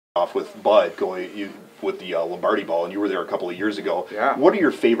off with Bud with the Lombardi Ball, and you were there a couple of years ago. Yeah. What are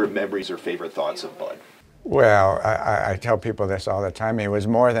your favorite memories or favorite thoughts of Bud? Well, I tell people this all the time. He was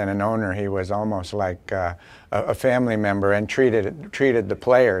more than an owner. He was almost like a family member, and treated the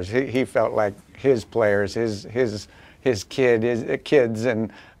players. He felt like his players, his kids,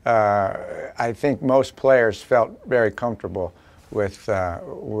 and I think most players felt very comfortable with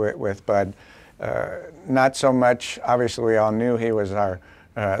Bud. Not so much. Obviously, we all knew he was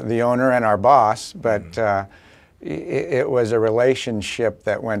the owner and our boss, but. It was a relationship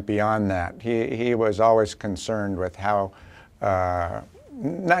that went beyond that. He was always concerned with how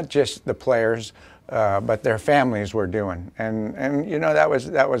not just the players, but their families were doing, and you know, that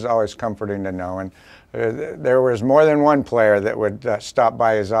was always comforting to know. And there was more than one player that would stop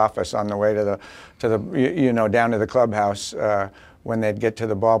by his office on the way to the down to the clubhouse when they'd get to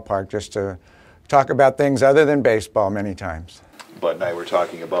the ballpark, just to talk about things other than baseball many times. Bud and I were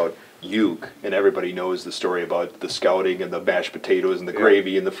talking about Yount, and everybody knows the story about the scouting and the mashed potatoes and the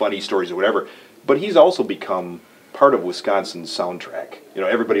gravy and the funny stories or whatever. But he's also become part of Wisconsin's soundtrack. You know,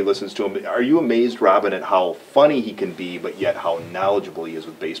 everybody listens to him. Are you amazed, Robin, at how funny he can be, but yet how knowledgeable he is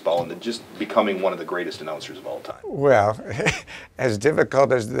with baseball, and just becoming one of the greatest announcers of all time? Well, as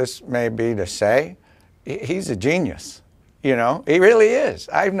difficult as this may be to say, he's a genius. You know, he really is.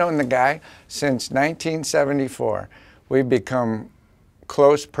 I've known the guy since 1974. We've become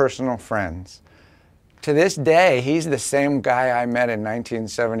close personal friends. To this day, he's the same guy I met in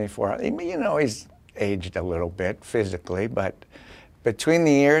 1974. You know, he's aged a little bit physically, but between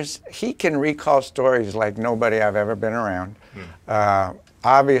the years, he can recall stories like nobody I've ever been around.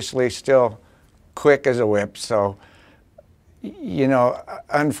 Obviously, still quick as a whip. So, you know,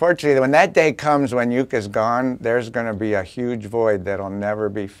 unfortunately, when that day comes when Yount is gone, there's going to be a huge void that'll never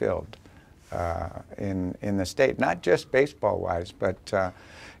be filled. In the state, not just baseball-wise, but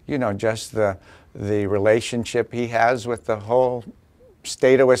you know, just the relationship he has with the whole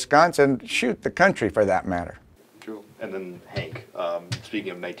state of Wisconsin, shoot, the country for that matter. True. And then Hank,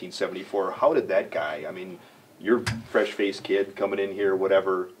 speaking of 1974, how did that guy, I mean, you're fresh-faced kid coming in here,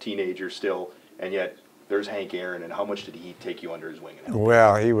 whatever, teenager still, and yet there's Hank Aaron, and how much did he take you under his wing?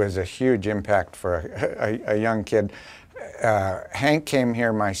 Well, he was a huge impact for a young kid. Hank came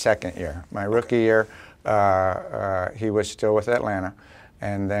here my second year. My rookie year, he was still with Atlanta,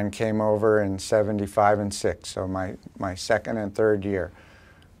 and then came over in '75 and '6, so my second and third year.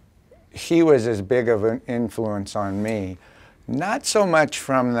 He was as big of an influence on me, not so much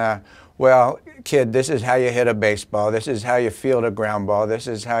from the, well, kid, this is how you hit a baseball, this is how you field a ground ball, this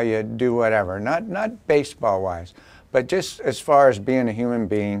is how you do whatever, not baseball-wise, but just as far as being a human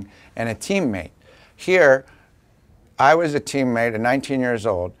being and a teammate. Here, I was a teammate at 19 years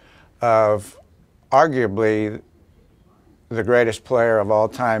old of arguably the greatest player of all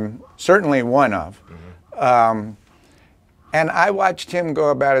time, certainly one of. And I watched him go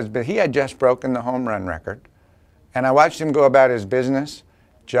about his business. He had just broken the home run record. And I watched him go about his business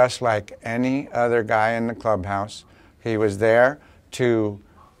just like any other guy in the clubhouse. He was there to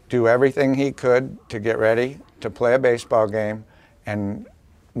do everything he could to get ready to play a baseball game and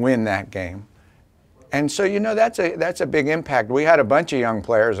win that game. And so, you know, that's a big impact. We had a bunch of young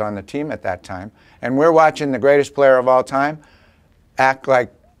players on the team at that time, and we're watching the greatest player of all time act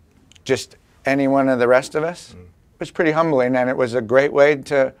like just any one of the rest of us. It was pretty humbling, and it was a great way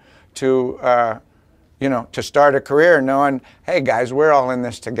to you know, to start a career knowing, hey guys, we're all in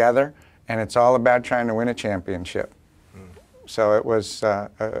this together, and it's all about trying to win a championship. So it was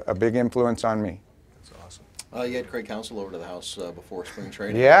a big influence on me. You had Craig Counsell over to the house before spring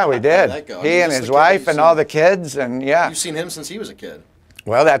training. Yeah, we did. How did that go? He and his wife and all the kids, and yeah. You've seen him since he was a kid.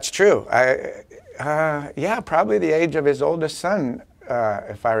 Well, that's true. Yeah, probably the age of his oldest son,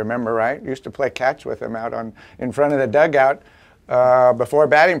 if I remember right. Used to play catch with him out in front of the dugout before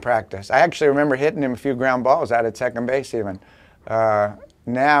batting practice. I actually remember hitting him a few ground balls out at second base even.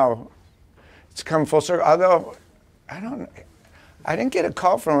 Now, it's come full circle. Although, I didn't get a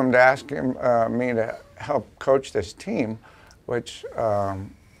call from him to ask him, me to help coach this team, which I'm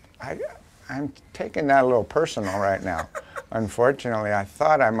taking that a little personal right now. Unfortunately, I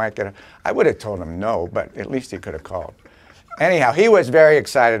thought I might get I would have told him no, but at least he could have called. Anyhow, he was very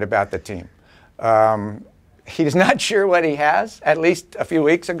excited about the team. He's not sure what he has, at least a few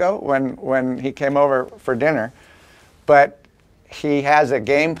weeks ago when he came over for dinner, but he has a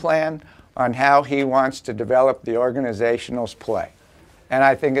game plan on how he wants to develop the organizational's play. And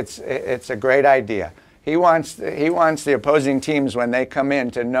I think it's a great idea. He wants the opposing teams, when they come in,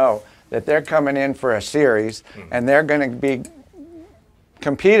 to know that they're coming in for a series and they're going to be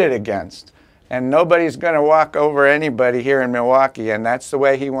competed against. and nobody's going to walk over anybody here in Milwaukee, and that's the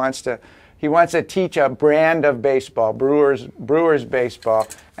way he wants to. He wants to teach a brand of baseball, Brewers baseball,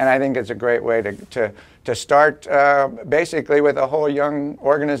 and I think it's a great way to start basically with a whole young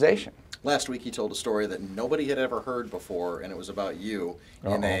organization. Last week he told a story that nobody had ever heard before, and it was about you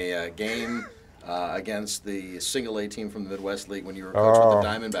in a game against the single-A team from the Midwest League when you were coach with the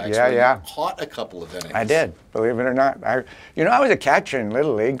Diamondbacks. Yeah, yeah. You caught a couple of innings. I did, believe it or not. I was a catcher in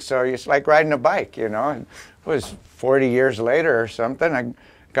Little League, so it's like riding a bike, you know. And it was 40 years later or something. I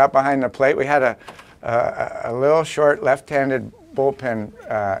got behind the plate. We had a little short left-handed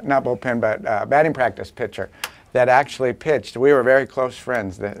bullpen, not bullpen, but batting practice pitcher that actually pitched. We were very close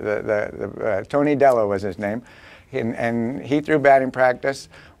friends. Tony Dello was his name, and he threw batting practice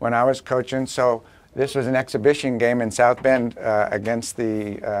when I was coaching. So this was an exhibition game in South Bend against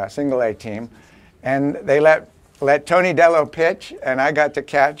the single-A team, and they let Tony Dello pitch, and I got to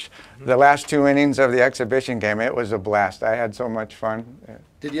catch the last 2 innings of the exhibition game. It was a blast. I had so much fun.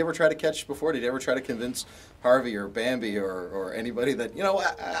 Did you ever try to catch before? Did you ever try to convince Harvey or Bambi or anybody that, you know,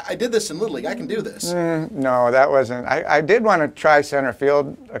 I did this in Little League, I can do this? No, that wasn't. I did want to try center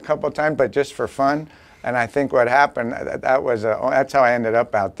field a couple of times, but just for fun. And I think what happened, that's how I ended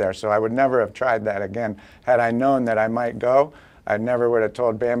up out there. So I would never have tried that again. Had I known that I might go, I never would have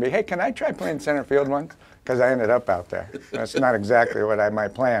told Bambi, hey, can I try playing center field once? Because I ended up out there. That's not exactly what my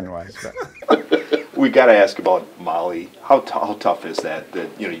plan was. But. We got to ask about Molly. How tough is that?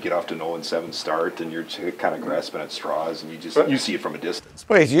 That you get off to an 0-7 start and you're kind of grasping at straws and you see it from a distance.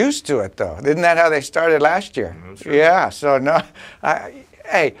 Well, he's used to it though. Isn't that how they started last year? Sure. Yeah. So no,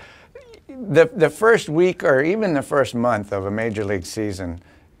 hey, the first week or even the first month of a major league season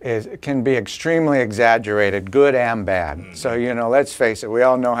can be extremely exaggerated, good and bad. So let's face it. We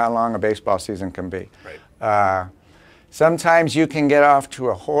all know how long a baseball season can be. Right. Sometimes you can get off to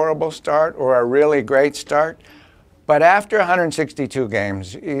a horrible start or a really great start, but after 162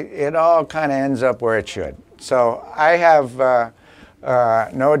 games, it all kind of ends up where it should. So I have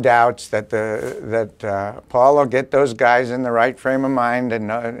no doubts that Paul will get those guys in the right frame of mind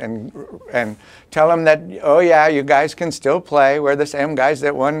and tell them that, oh yeah, you guys can still play. We're the same guys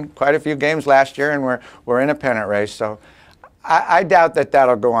that won quite a few games last year, and we're in a pennant race. So I doubt that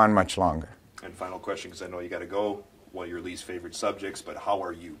that'll go on much longer. And final question, because I know you got to go. One of your least favorite subjects, but how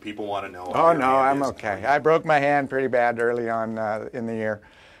are you? People want to know. Oh no, I'm okay. I broke my hand pretty bad early on in the year,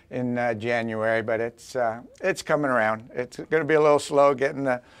 in January, but it's coming around. It's going to be a little slow getting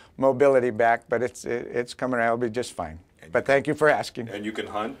the mobility back, but it's coming around. It'll be just fine. But thank you for asking. And you can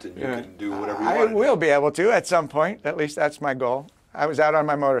hunt and you can do whatever you want. I will be able to at some point. At least that's my goal. I was out on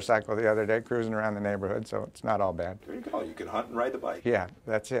my motorcycle the other day cruising around the neighborhood, so it's not all bad. There you go. You can hunt and ride the bike. Yeah,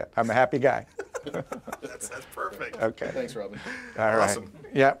 that's it. I'm a happy guy. That's perfect. Okay. Thanks, Robin. All right. Awesome.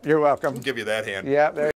 Yeah, you're welcome. I'll give you that hand. Yeah.